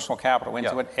own personal capital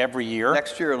into it every year.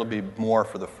 Next year it'll be more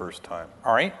for the first time.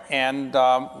 All right. And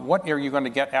what are you going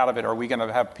to get out of it? Are we going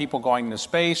to have people going into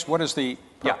space? What is the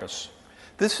purpose?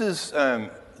 This is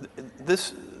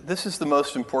the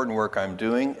most important work I'm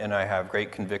doing, and I have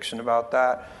great conviction about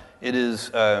that. It is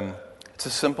it's a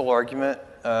simple argument.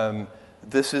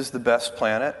 This is the best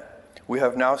planet. We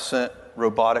have now sent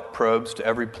robotic probes to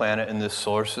every planet in this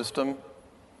solar system.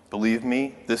 Believe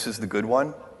me, this is the good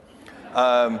one.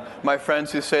 My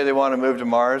friends who say they want to move to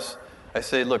Mars, I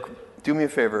say, look, do me a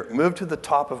favor, move to the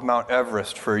top of Mount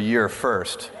Everest for a year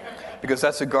first, because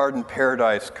that's a garden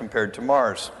paradise compared to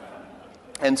Mars.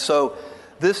 And so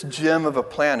this gem of a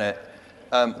planet,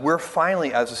 we're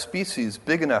finally, as a species,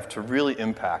 big enough to really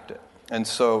impact it. And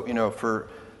so,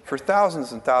 for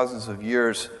thousands and thousands of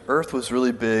years, Earth was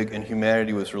really big and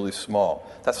humanity was really small.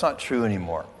 That's not true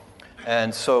anymore.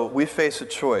 And so we face a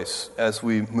choice as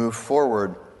we move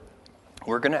forward.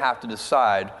 We're going to have to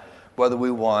decide whether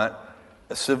we want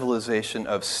a civilization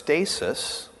of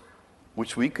stasis,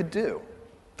 which we could do.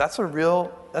 That's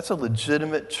a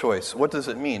legitimate choice. What does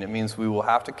it mean? It means we will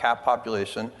have to cap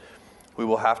population. We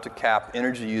will have to cap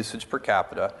energy usage per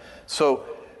capita. So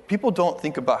people don't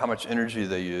think about how much energy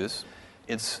they use.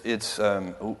 It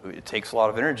takes a lot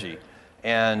of energy.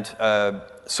 And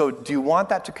so do you want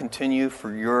that to continue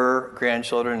for your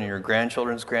grandchildren and your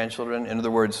grandchildren's grandchildren? In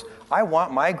other words, I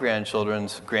want my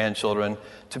grandchildren's grandchildren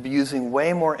to be using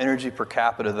way more energy per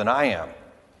capita than I am.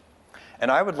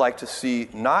 And I would like to see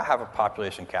not have a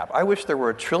population cap. I wish there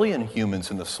were 1 trillion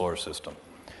humans in the solar system.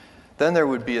 Then there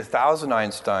would be 1,000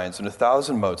 Einsteins and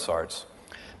 1,000 Mozarts.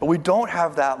 But we don't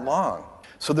have that long.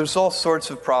 So there's all sorts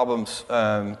of problems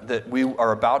that we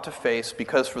are about to face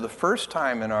because for the first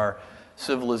time in our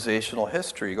civilizational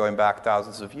history, going back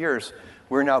thousands of years,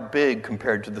 we're now big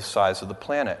compared to the size of the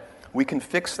planet. We can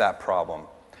fix that problem,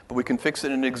 but we can fix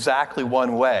it in exactly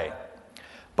one way,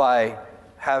 by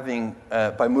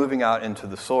moving out into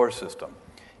the solar system.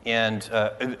 And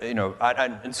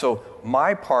and so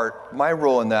my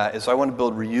role in that is I want to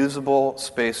build reusable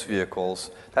space vehicles.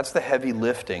 That's the heavy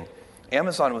lifting.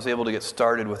 Amazon was able to get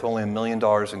started with only $1 million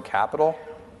in capital,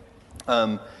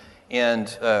 and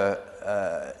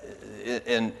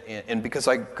because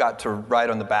I got to ride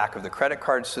on the back of the credit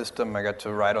card system, I got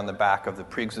to ride on the back of the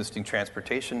pre-existing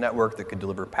transportation network that could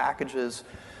deliver packages,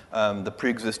 the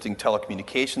pre-existing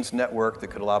telecommunications network that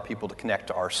could allow people to connect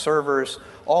to our servers.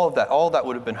 All of that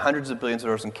would have been hundreds of billions of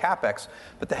dollars in capex,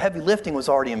 but the heavy lifting was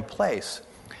already in place.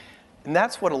 And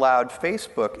that's what allowed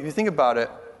Facebook, if you think about it,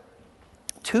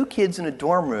 2 kids in a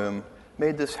dorm room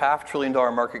made this $500 billion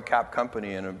market cap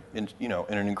company in an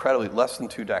incredibly less than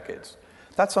 2 decades.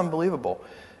 That's unbelievable.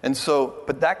 And so,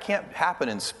 but that can't happen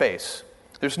in space.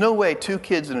 There's no way 2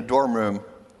 kids in a dorm room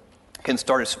can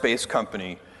start a space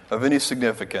company of any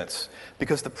significance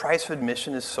because the price of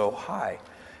admission is so high.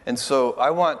 And so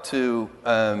I want to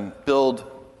build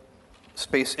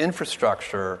space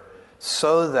infrastructure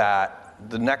so that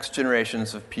the next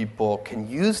generations of people can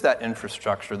use that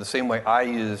infrastructure the same way I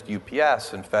used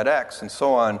UPS and FedEx and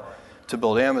so on to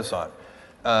build Amazon.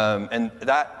 And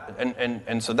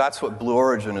so that's what Blue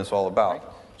Origin is all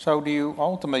about. So do you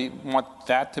ultimately want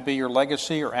that to be your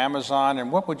legacy, or Amazon,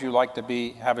 and what would you like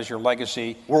to have as your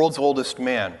legacy? World's oldest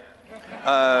man.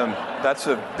 That's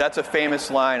a famous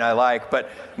line I like,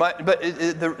 but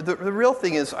the real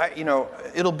thing is,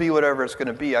 it'll be whatever it's going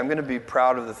to be. I'm going to be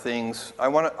proud of the things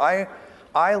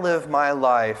I live my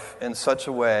life in such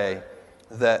a way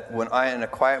that when in a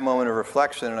quiet moment of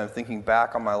reflection and I'm thinking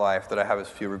back on my life, that I have as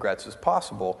few regrets as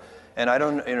possible. And I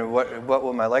don't, what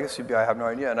will my legacy be? I have no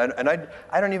idea. And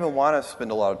I don't even want to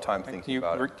spend a lot of time thinking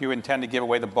about it. Do you intend to give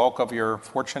away the bulk of your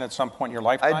fortune at some point in your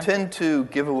lifetime? I tend to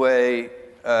give away,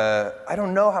 I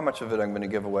don't know how much of it I'm going to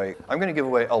give away. I'm going to give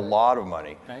away a lot of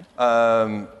money in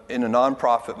a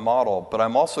nonprofit model, but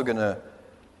I'm also going to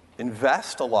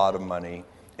invest a lot of money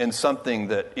in something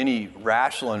that any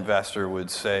rational investor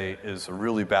would say is a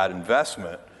really bad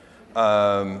investment,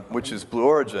 which is Blue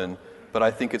Origin, but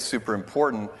I think it's super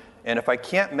important. And if I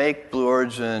can't make Blue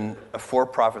Origin a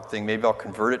for-profit thing, maybe I'll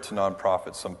convert it to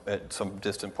nonprofit at some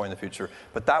distant point in the future.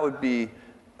 But that would be,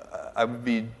 I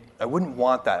wouldn't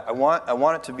want that. I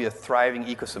want it to be a thriving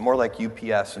ecosystem, more like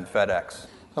UPS and FedEx.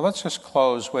 So let's just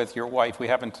close with your wife. We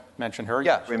haven't mentioned her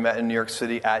yet. Yeah, we met in New York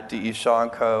City at D.E. Shaw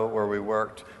 & Co., where we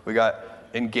worked. We got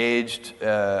engaged,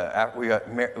 we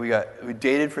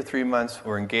dated for 3 months,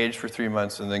 were engaged for 3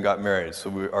 months, and then got married.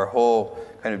 So our whole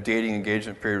kind of dating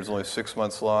engagement period was only 6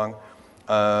 months long.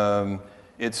 I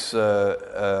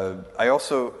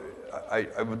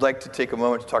would like to take a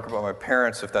moment to talk about my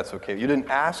parents, if that's okay. You didn't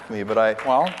ask me, but I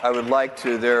would like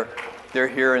to. They're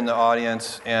here in the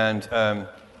audience, and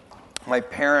my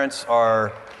parents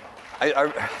are.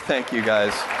 Thank you,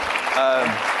 guys.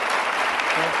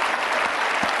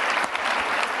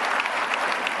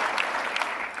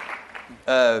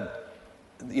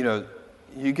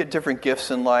 You get different gifts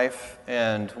in life,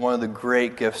 and one of the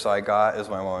great gifts I got is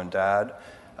my mom and dad.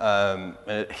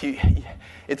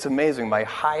 It's amazing. My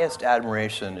highest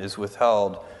admiration is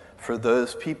withheld for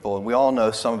those people, and we all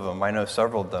know some of them. I know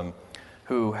several of them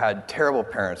who had terrible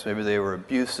parents. Maybe they were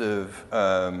abusive,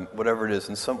 whatever it is.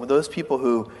 And some those people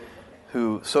who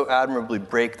so admirably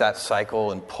break that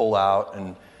cycle and pull out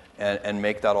and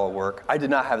make that all work. I did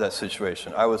not have that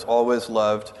situation. I was always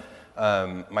loved.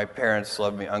 My parents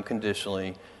loved me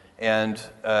unconditionally. And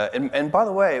by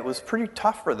the way, it was pretty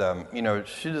tough for them. You know,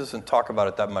 she doesn't talk about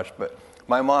it that much, but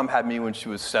my mom had me when she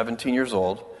was 17 years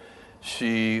old.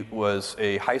 She was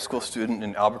a high school student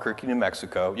in Albuquerque, New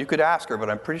Mexico. You could ask her,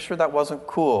 but I'm pretty sure that wasn't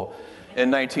cool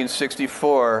in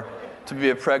 1964 to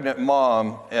be a pregnant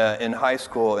mom in high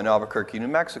school in Albuquerque, New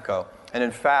Mexico. And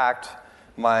in fact,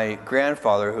 my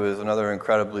grandfather, who is another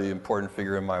incredibly important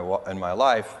figure in my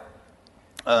life,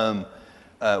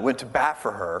 went to bat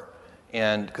for her,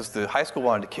 and because the high school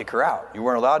wanted to kick her out. You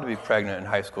weren't allowed to be pregnant in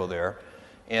high school there.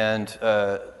 And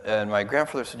my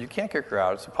grandfather said, you can't kick her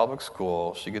out. It's a public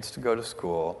school. She gets to go to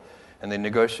school. And they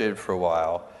negotiated for a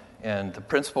while. And the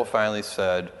principal finally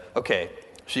said, okay,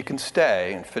 she can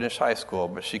stay and finish high school,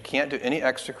 but she can't do any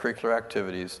extracurricular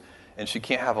activities, and she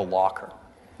can't have a locker.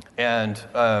 And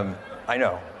I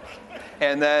know.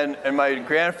 And my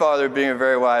grandfather, being a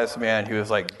very wise man, he was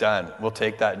like, done. We'll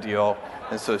take that deal.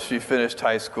 And so she finished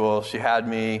high school. She had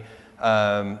me.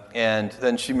 And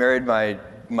then she married my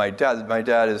dad. My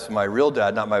dad is my real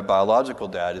dad, not my biological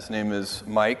dad. His name is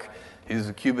Mike. He's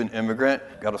a Cuban immigrant.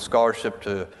 Got a scholarship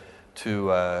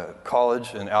to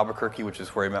college in Albuquerque, which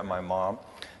is where he met my mom.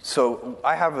 So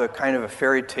I have a kind of a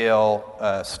fairy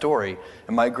tale story.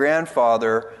 And my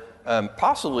grandfather,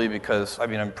 possibly because,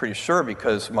 I'm pretty sure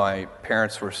because my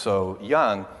parents were so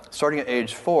young, starting at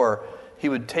age 4, he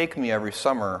would take me every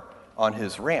summer on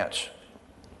his ranch.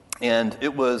 And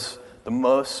it was the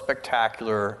most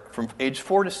spectacular. From age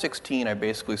 4 to 16, I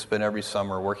basically spent every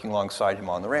summer working alongside him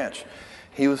on the ranch.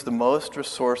 He was the most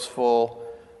resourceful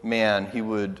man. He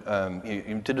would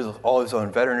he did all his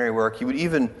own veterinary work. He would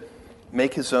even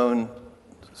make his own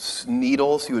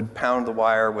needles. He would pound the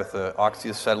wire with an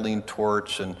oxyacetylene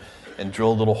torch and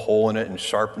drill a little hole in it and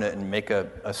sharpen it and make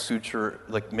a suture,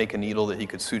 like make a needle that he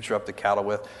could suture up the cattle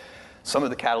with. Some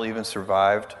of the cattle even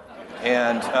survived.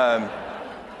 And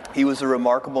he was a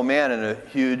remarkable man and a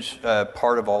huge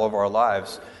part of all of our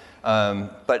lives.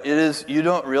 But it is, you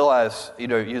don't realize, you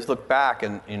just look back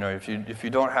and, if you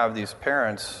don't have these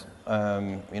parents,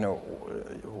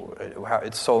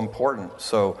 it's so important.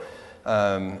 So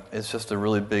it's just a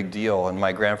really big deal. And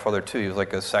my grandfather, too, he was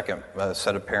like a second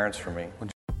set of parents for me.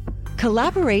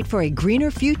 Collaborate for a greener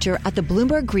future at the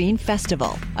Bloomberg Green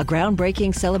Festival, a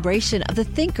groundbreaking celebration of the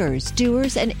thinkers,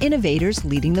 doers, and innovators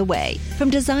leading the way.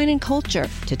 From design and culture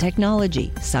to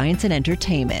technology, science, and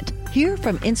entertainment. Hear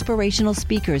from inspirational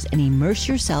speakers and immerse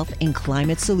yourself in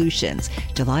climate solutions.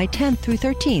 July 10th through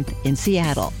 13th in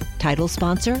Seattle. Title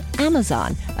sponsor,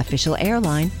 Amazon. Official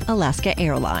airline, Alaska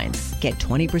Airlines. Get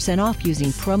 20% off using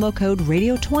promo code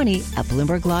radio20 at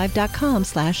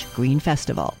BloombergLive.com/Green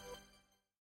Festival.